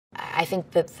I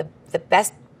think that the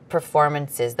best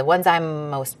performances, the ones I'm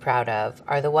most proud of,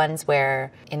 are the ones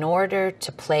where in order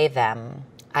to play them,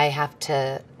 I have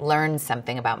to learn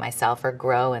something about myself or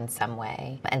grow in some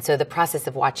way. And so the process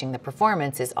of watching the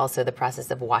performance is also the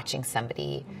process of watching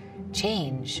somebody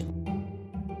change.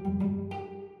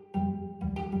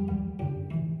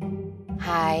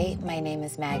 Hi, my name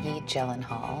is Maggie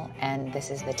Gyllenhaal, and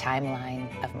this is the timeline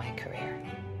of my career.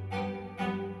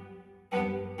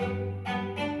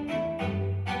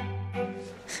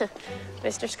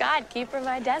 Mr. Scott, keeper of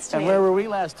my destiny. And where were we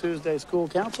last Tuesday? School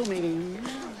council meeting?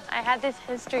 I had this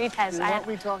history test. Weren't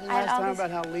we talking last time about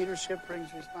how leadership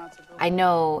brings responsibility? I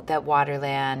know that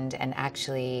Waterland and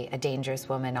actually A Dangerous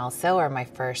Woman also are my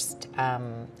first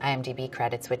IMDb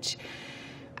credits, which,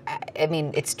 I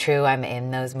mean, it's true, I'm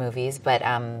in those movies, but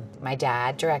my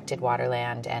dad directed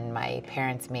Waterland and my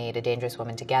parents made A Dangerous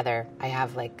Woman together. I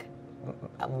have like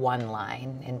one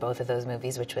line in both of those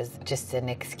movies, which was just an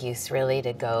excuse really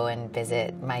to go and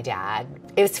visit my dad.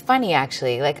 It was funny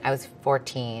actually, like I was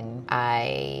 14,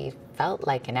 I felt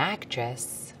like an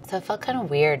actress. So it felt kind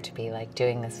of weird to be like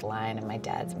doing this line in my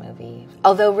dad's movie.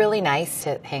 Although really nice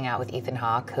to hang out with Ethan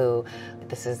Hawke, who,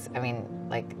 this is, I mean,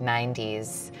 like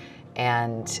 90s,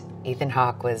 and Ethan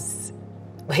Hawke was,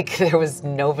 like, there was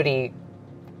nobody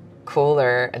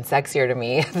cooler and sexier to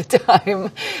me at the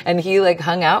time, and he like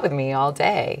hung out with me all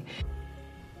day.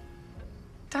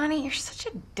 Donnie, you're such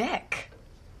a dick.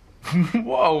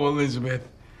 Whoa, Elizabeth.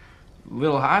 A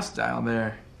little hostile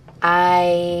there.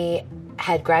 I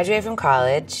had graduated from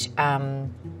college.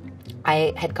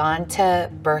 I had gone to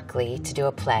Berkeley to do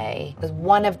a play. It was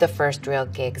one of the first real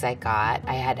gigs I got.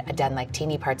 I had done like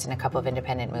teeny parts in a couple of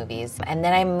independent movies. And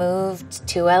then I moved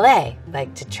to LA,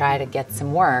 like to try to get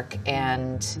some work.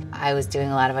 And I was doing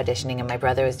a lot of auditioning, and my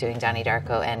brother was doing Donnie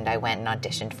Darko, and I went and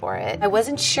auditioned for it. I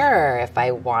wasn't sure if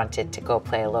I wanted to go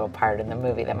play a little part in the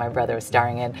movie that my brother was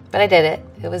starring in, but I did it.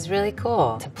 It was really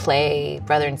cool. To play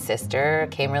brother and sister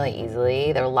came really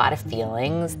easily. There were a lot of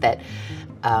feelings that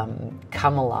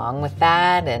come along with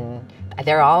that, and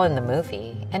they're all in the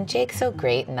movie. And Jake's so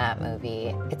great in that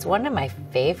movie. It's one of my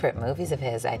favorite movies of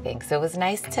his, I think, so it was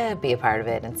nice to be a part of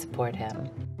it and support him.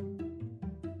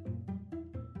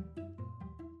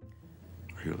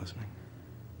 Are you listening?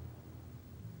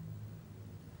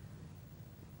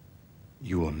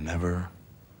 You will never,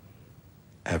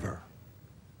 ever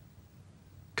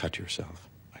cut yourself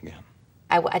again.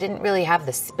 I didn't really have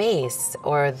the space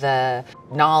or the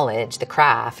knowledge, the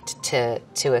craft, to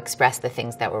express the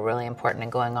things that were really important and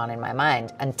going on in my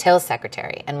mind until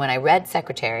Secretary. And when I read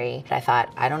Secretary, I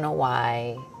thought, I don't know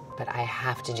why, but I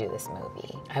have to do this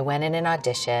movie. I went in and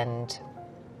auditioned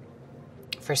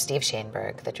for Steve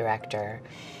Shainberg, the director,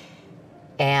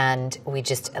 and we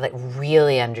just like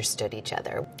really understood each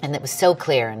other. And it was so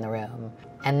clear in the room.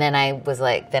 And then I was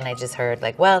like, then I just heard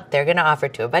like, well, they're gonna offer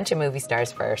to a bunch of movie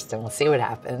stars first and we'll see what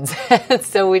happens.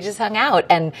 So we just hung out,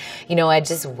 and you know, I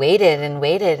just waited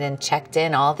and checked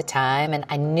in all the time, and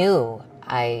I knew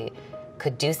I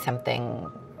could do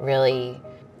something really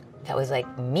that was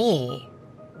like me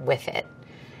with it.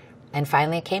 And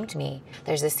finally it came to me.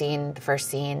 There's a scene, the first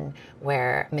scene,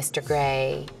 where Mr.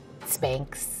 Gray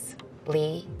spanks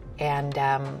Lee. And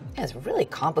it was really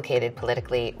complicated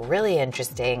politically, really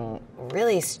interesting,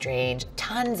 really strange,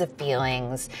 tons of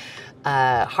feelings,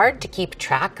 hard to keep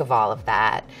track of all of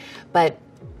that. But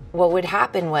what would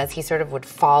happen was he sort of would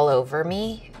fall over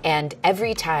me, and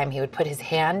every time he would put his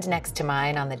hand next to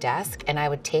mine on the desk, and I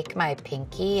would take my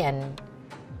pinky and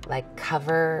like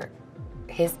cover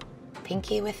his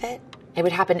pinky with it. It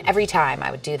would happen every time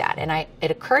I would do that. And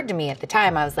it occurred to me at the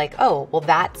time, I was like, oh, well,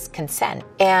 that's consent.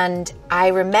 And I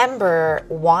remember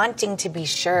wanting to be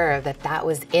sure that that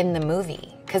was in the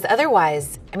movie. Because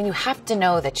otherwise, I mean, you have to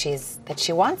know that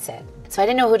she wants it. So I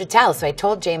didn't know who to tell. So I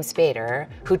told James Spader,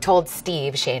 who told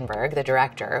Steve Shainberg, the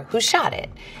director, who shot it.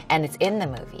 And it's in the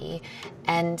movie.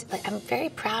 And like, I'm very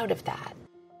proud of that.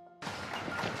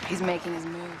 He's making his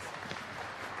move.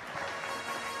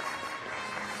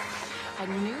 I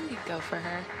knew you'd go for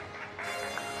her.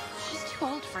 She's too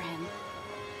old for him.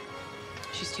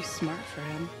 She's too smart for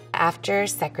him. After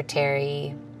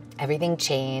Secretary, everything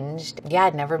changed. Yeah,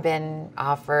 I'd never been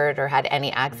offered or had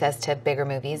any access to bigger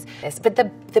movies. But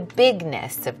the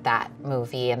bigness of that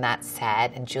movie and that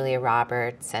set and Julia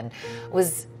Roberts and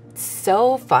was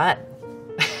so fun.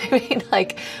 I mean,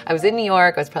 like, I was in New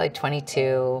York, I was probably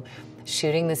 22,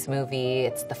 shooting this movie.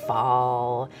 It's the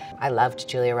fall. I loved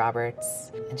Julia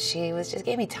Roberts, and she just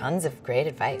gave me tons of great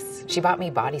advice. She bought me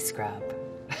body scrub.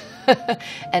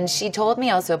 And she told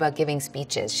me also about giving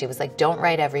speeches. She was like, don't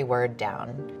write every word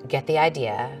down. Get the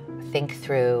idea, think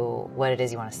through what it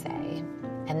is you want to say,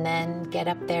 and then get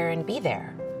up there and be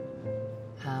there,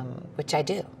 which I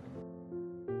do.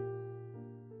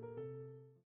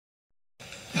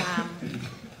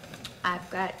 I've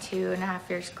got 2.5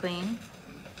 years clean.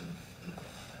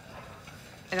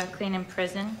 I got clean in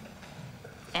prison,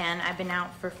 and I've been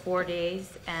out for 4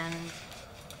 days, and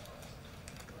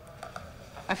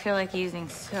I feel like using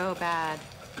so bad.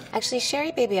 Actually,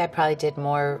 Sherrybaby, I probably did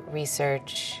more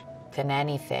research than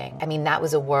anything. I mean, that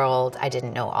was a world I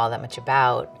didn't know all that much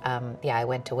about. Yeah, I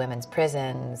went to women's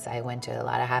prisons. I went to a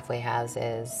lot of halfway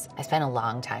houses. I spent a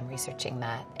long time researching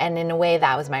that. And in a way,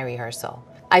 that was my rehearsal.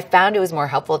 I found it was more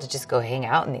helpful to just go hang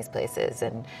out in these places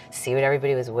and see what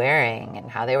everybody was wearing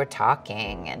and how they were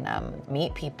talking and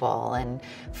meet people and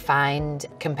find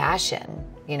compassion,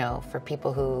 you know, for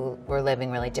people who were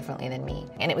living really differently than me.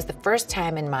 And it was the first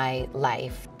time in my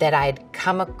life that I'd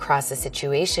come across a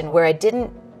situation where I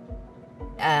didn't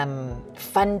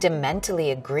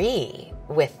fundamentally agree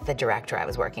with the director I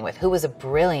was working with, who was a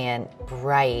brilliant,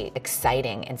 bright,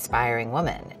 exciting, inspiring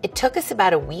woman. It took us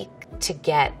about a week to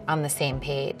get on the same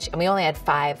page, and we only had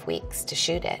 5 weeks to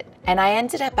shoot it. And I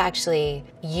ended up actually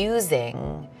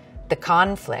using the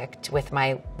conflict with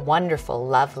my wonderful,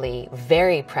 lovely,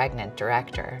 very pregnant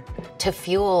director to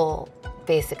fuel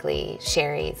basically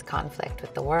Sherry's conflict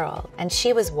with the world. And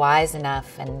she was wise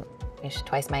enough, and she's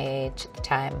twice my age at the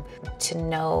time, to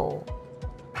know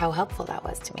how helpful that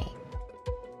was to me.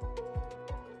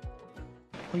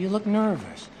 Well, you look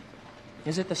nervous.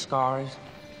 Is it the scars?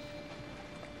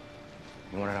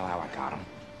 You want to know how I got them?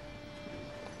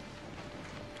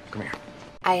 Come here.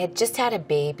 I had just had a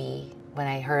baby when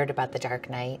I heard about The Dark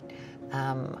Knight.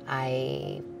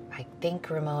 I think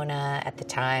Ramona at the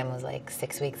time was like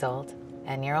 6 weeks old,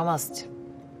 and you're almost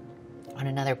on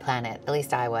another planet. At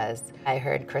least I was. I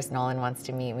heard Chris Nolan wants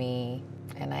to meet me,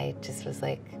 and I just was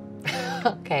like,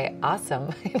 okay,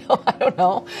 awesome. I don't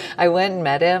know. I went and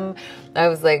met him. I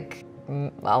was like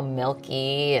all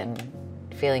milky and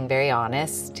feeling very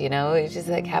honest, It's just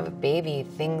like, have a baby.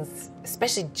 Things,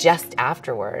 especially just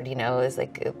afterward, it's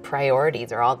like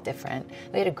priorities are all different.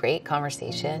 We had a great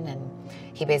conversation, and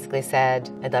he basically said,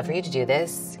 I'd love for you to do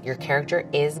this. Your character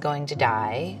is going to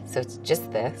die, so it's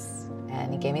just this.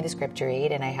 And he gave me the script to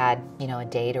read, and I had, a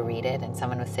day to read it, and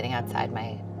someone was sitting outside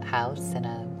my house in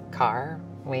a car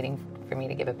waiting for me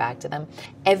to give it back to them.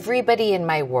 Everybody in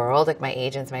my world, like my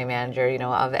agents, my manager,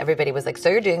 everybody was like, so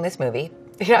you're doing this movie?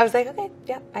 I was like, okay,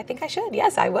 yeah, I think I should.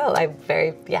 Yes, I will.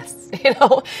 Yes.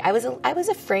 I was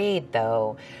afraid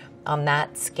though, on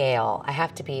that scale.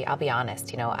 I'll be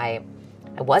honest, I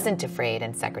wasn't afraid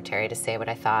in Secretary to say what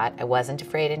I thought. I wasn't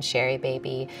afraid in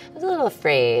Sherrybaby. I was a little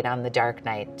afraid on The Dark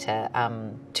Knight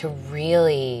to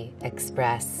really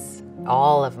express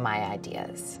all of my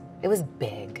ideas. It was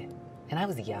big, and I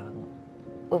was young.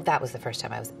 Well, that was the first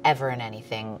time I was ever in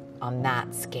anything on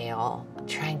that scale,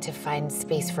 trying to find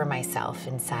space for myself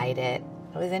inside it.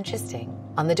 It was interesting.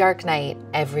 On The Dark Knight,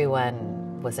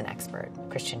 everyone was an expert.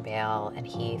 Christian Bale and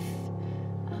Heath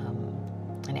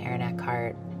and Aaron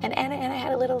Eckhart. And I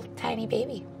had a little tiny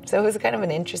baby. So it was kind of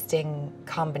an interesting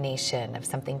combination of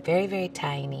something very, very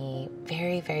tiny,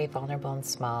 very, very vulnerable and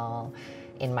small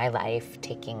in my life,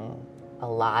 taking a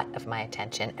lot of my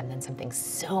attention, and then something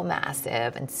so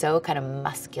massive and so kind of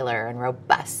muscular and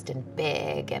robust and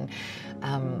big, and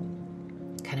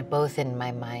kind of both in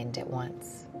my mind at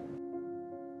once.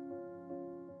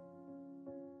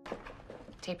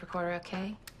 Tape recorder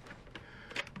okay?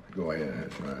 Go ahead,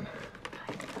 it's fine.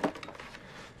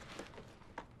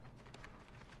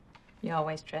 You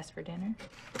always dress for dinner?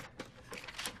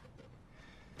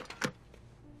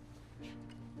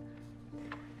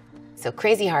 So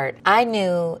Crazy Heart, I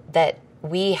knew that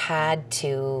we had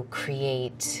to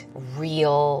create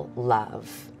real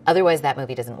love. Otherwise, that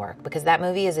movie doesn't work, because that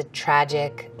movie is a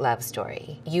tragic love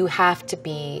story. You have to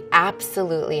be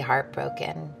absolutely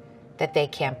heartbroken that they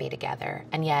can't be together.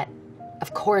 And yet,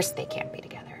 of course they can't be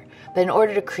together. But in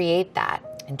order to create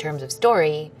that, in terms of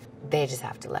story, they just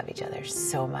have to love each other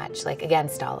so much, like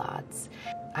against all odds.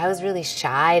 I was really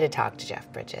shy to talk to Jeff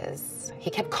Bridges. He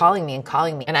kept calling me.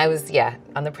 And I was,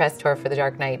 on the press tour for The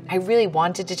Dark Knight. I really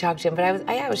wanted to talk to him, but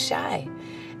I was shy.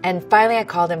 And finally I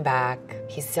called him back.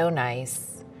 He's so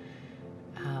nice.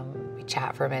 We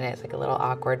chat for a minute, it's like a little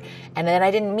awkward. And then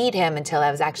I didn't meet him until I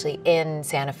was actually in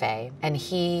Santa Fe. And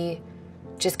he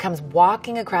just comes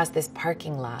walking across this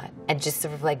parking lot and just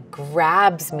sort of like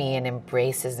grabs me and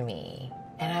embraces me.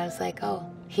 And I was like, oh,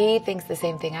 he thinks the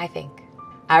same thing I think.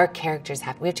 Our characters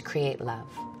we have to create love.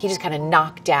 He just kind of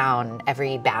knocked down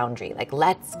every boundary, like,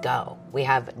 let's go. We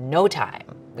have no time.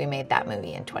 We made that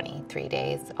movie in 23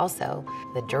 days. Also,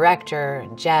 the director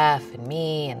and Jeff and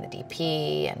me and the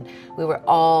DP, and we were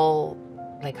all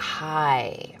like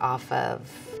high off of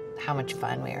how much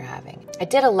fun we were having. I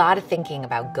did a lot of thinking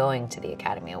about going to the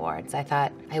Academy Awards. I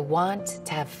thought, I want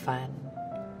to have fun.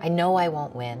 I know I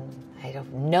won't win. I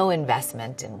have no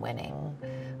investment in winning.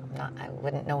 I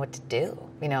wouldn't know what to do.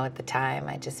 You know, at the time,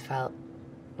 I just felt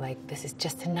like this is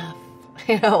just enough,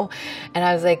 you know? And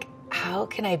I was like, how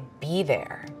can I be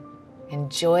there?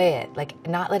 Enjoy it, like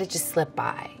not let it just slip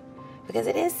by. Because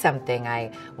it is something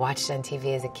I watched on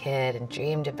TV as a kid and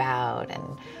dreamed about,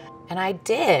 and I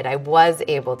did. I was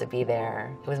able to be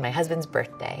there. It was my husband's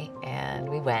birthday, and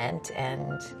we went,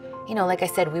 and you know, like I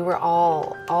said, we were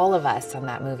all of us on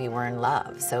that movie were in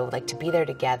love. So like to be there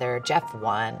together, Jeff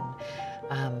won.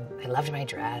 I loved my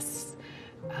dress.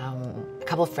 A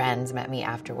couple friends met me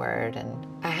afterward, and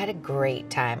I had a great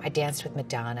time. I danced with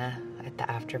Madonna at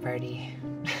the after party.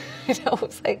 You know, it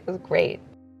was great.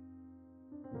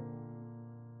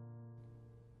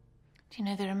 Do you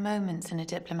know, there are moments in a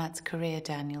diplomat's career,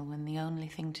 Daniel, when the only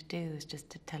thing to do is just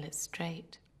to tell it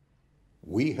straight.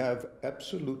 We have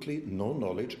absolutely no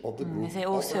knowledge of the group. Is it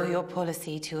also your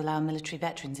policy to allow military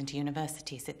veterans into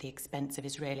universities at the expense of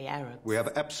Israeli Arabs? We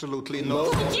have absolutely no...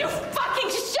 You fucking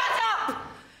shut up!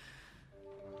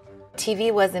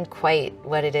 TV wasn't quite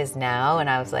what it is now, and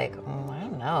I was like, I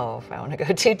don't know if I want to go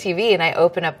do TV. And I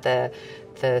open up the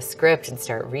script and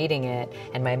start reading it,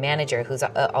 and my manager, who's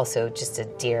also just a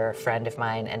dear friend of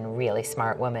mine and really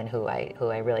smart woman who I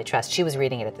really trust, she was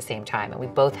reading it at the same time, and we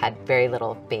both had very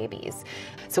little babies.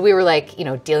 So we were like, you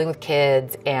know, dealing with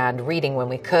kids and reading when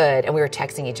we could, and we were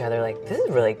texting each other like, this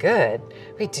is really good.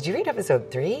 Wait, did you read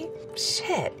episode 3?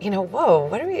 Shit, you know, whoa,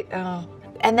 what are we,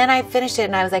 And then I finished it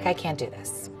and I was like, I can't do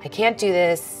this. I can't do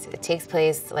this. It takes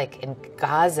place like in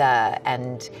Gaza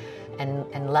and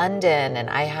London, and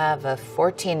I have a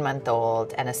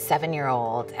 14-month-old and a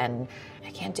 7-year-old, and I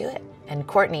can't do it. And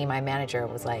Courtney, my manager,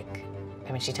 was like,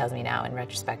 I mean, she tells me now in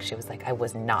retrospect, she was like, I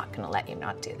was not gonna let you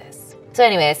not do this. So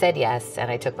anyway, I said yes, and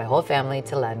I took my whole family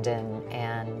to London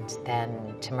and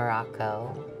then to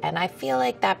Morocco. And I feel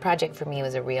like that project for me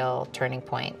was a real turning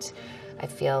point. I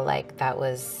feel like that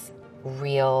was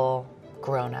real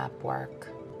grown-up work.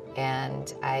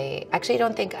 And I actually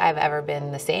don't think I've ever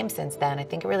been the same since then. I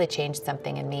think it really changed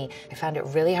something in me. I found it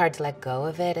really hard to let go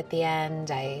of it at the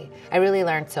end. I really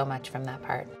learned so much from that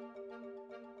part.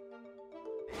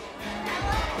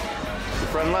 Your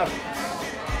friend left?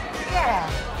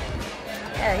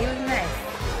 Yeah, he was nice.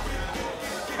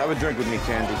 Have a drink with me,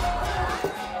 Candy.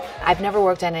 I've never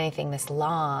worked on anything this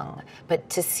long, but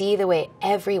to see the way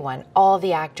everyone, all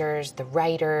the actors, the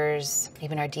writers,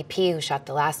 even our DP who shot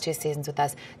the last 2 seasons with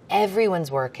us,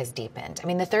 everyone's work has deepened. I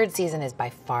mean, the 3rd season is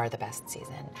by far the best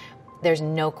season. There's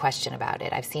no question about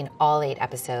it. I've seen all 8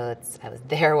 episodes. I was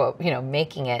there, you know,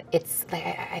 making it. It's like,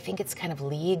 I think it's kind of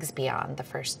leagues beyond the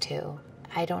first 2.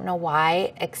 I don't know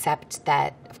why, except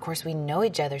that, of course, we know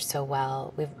each other so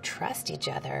well. We trust each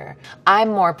other. I'm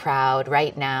more proud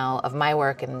right now of my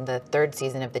work in the 3rd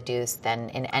season of The Deuce than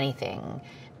in anything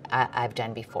I've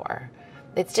done before.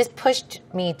 It's just pushed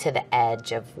me to the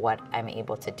edge of what I'm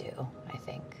able to do, I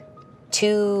think.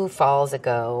 2 falls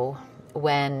ago,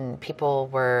 when people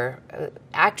were,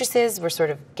 actresses were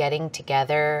sort of getting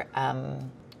together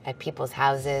at people's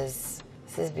houses.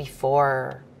 This is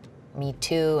before Me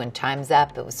Too and Time's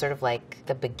Up. It was sort of like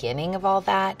the beginning of all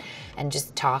that, and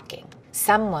just talking.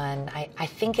 Someone, I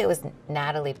think it was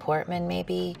Natalie Portman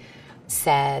maybe,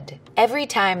 said, every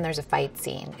time there's a fight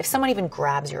scene, if someone even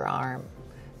grabs your arm,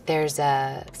 there's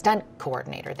a stunt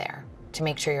coordinator there to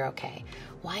make sure you're okay.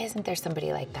 Why isn't there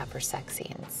somebody like that for sex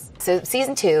scenes? So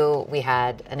season 2, we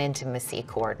had an intimacy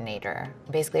coordinator.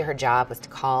 Basically her job was to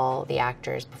call the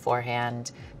actors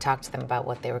beforehand, talk to them about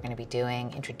what they were going to be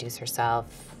doing, introduce herself,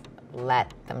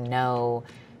 let them know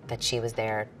that she was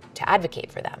there to advocate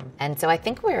for them. And so I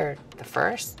think we're the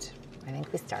first. I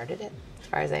think we started it, as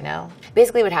far as I know.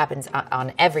 Basically what happens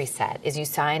on every set is you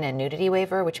sign a nudity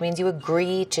waiver, which means you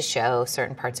agree to show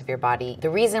certain parts of your body. The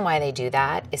reason why they do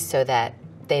that is so that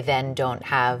they then don't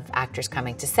have actors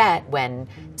coming to set when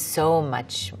so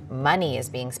much money is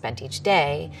being spent each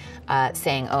day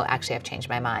saying, oh, actually I've changed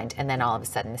my mind, and then all of a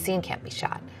sudden the scene can't be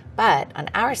shot. But on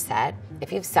our set,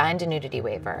 if you've signed a nudity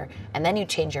waiver and then you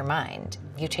change your mind,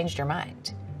 you changed your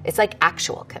mind. It's like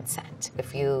actual consent.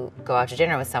 If you go out to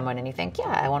dinner with someone and you think, yeah,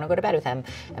 I want to go to bed with him,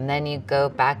 and then you go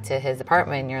back to his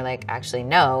apartment and you're like, actually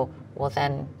no, well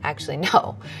then actually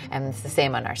no. And it's the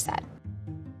same on our set.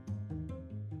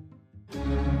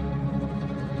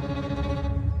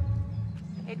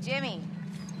 Hey, Jimmy.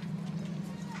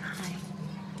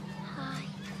 Hi.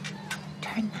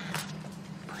 Turn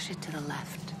to the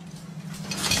left.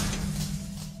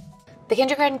 The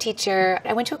kindergarten teacher,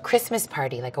 I went to a Christmas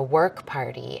party, like a work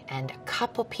party, and a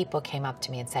couple people came up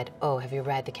to me and said, oh, have you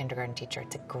read The Kindergarten Teacher?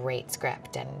 It's a great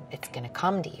script and it's gonna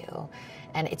come to you.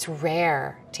 And it's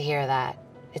rare to hear that.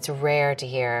 It's rare to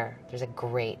hear there's a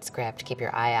great script. Keep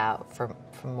your eye out for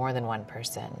more than one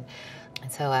person. And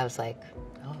so I was like,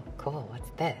 oh, cool, what's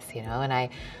this, you know? And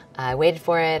I waited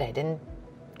for it, I didn't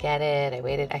get it,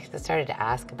 I started to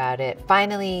ask about it.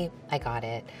 Finally, I got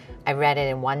it. I read it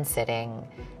in one sitting,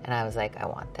 and I was like, I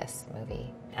want this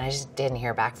movie. And I just didn't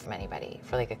hear back from anybody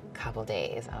for like a couple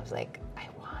days. I was like, I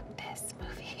want this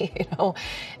movie, you know?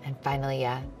 And finally,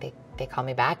 yeah, they called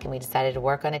me back and we decided to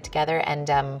work on it together. And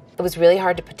it was really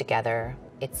hard to put together.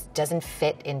 It doesn't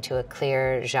fit into a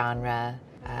clear genre.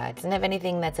 It doesn't have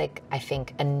anything that's like, I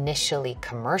think, initially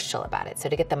commercial about it. So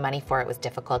to get the money for it was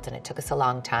difficult and it took us a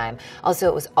long time. Also,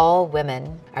 it was all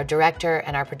women. Our director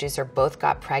and our producer both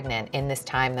got pregnant in this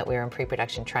time that we were in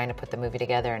pre-production trying to put the movie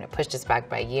together, and it pushed us back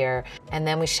by a year. And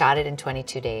then we shot it in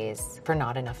 22 days for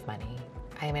not enough money.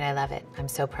 I mean, I love it. I'm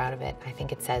so proud of it. I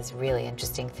think it says really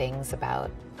interesting things about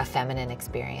a feminine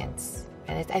experience.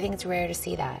 And I think it's rare to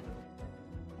see that.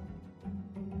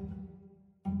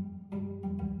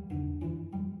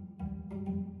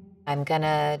 I'm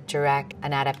gonna direct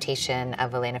an adaptation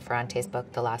of Elena Ferrante's book,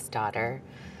 The Lost Daughter,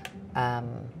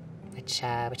 which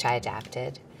I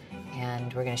adapted,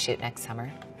 and we're gonna shoot next summer.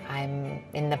 I'm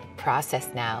in the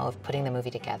process now of putting the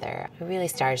movie together. It really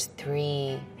stars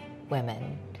 3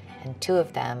 women, and 2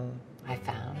 of them I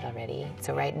found already.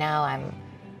 So right now I'm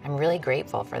really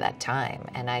grateful for that time,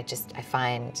 and I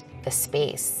find the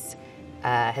space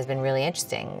has been really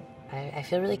interesting. I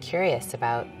feel really curious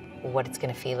about what it's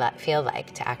going to feel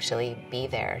like to actually be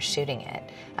there shooting it.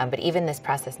 But even this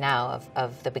process now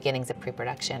of the beginnings of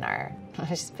pre-production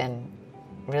has just been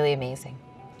really amazing.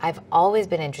 I've always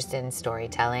been interested in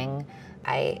storytelling.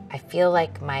 I feel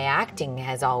like my acting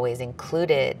has always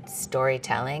included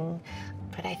storytelling,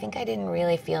 but I think I didn't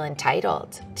really feel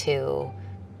entitled to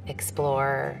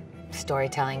explore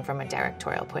storytelling from a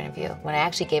directorial point of view. When I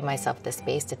actually gave myself the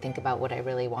space to think about what I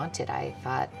really wanted, I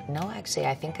thought, no, actually,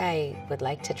 I think I would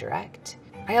like to direct.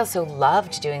 I also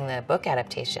loved doing the book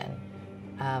adaptation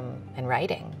and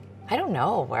writing. I don't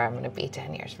know where I'm gonna be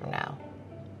 10 years from now.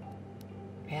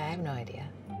 Yeah, I have no idea.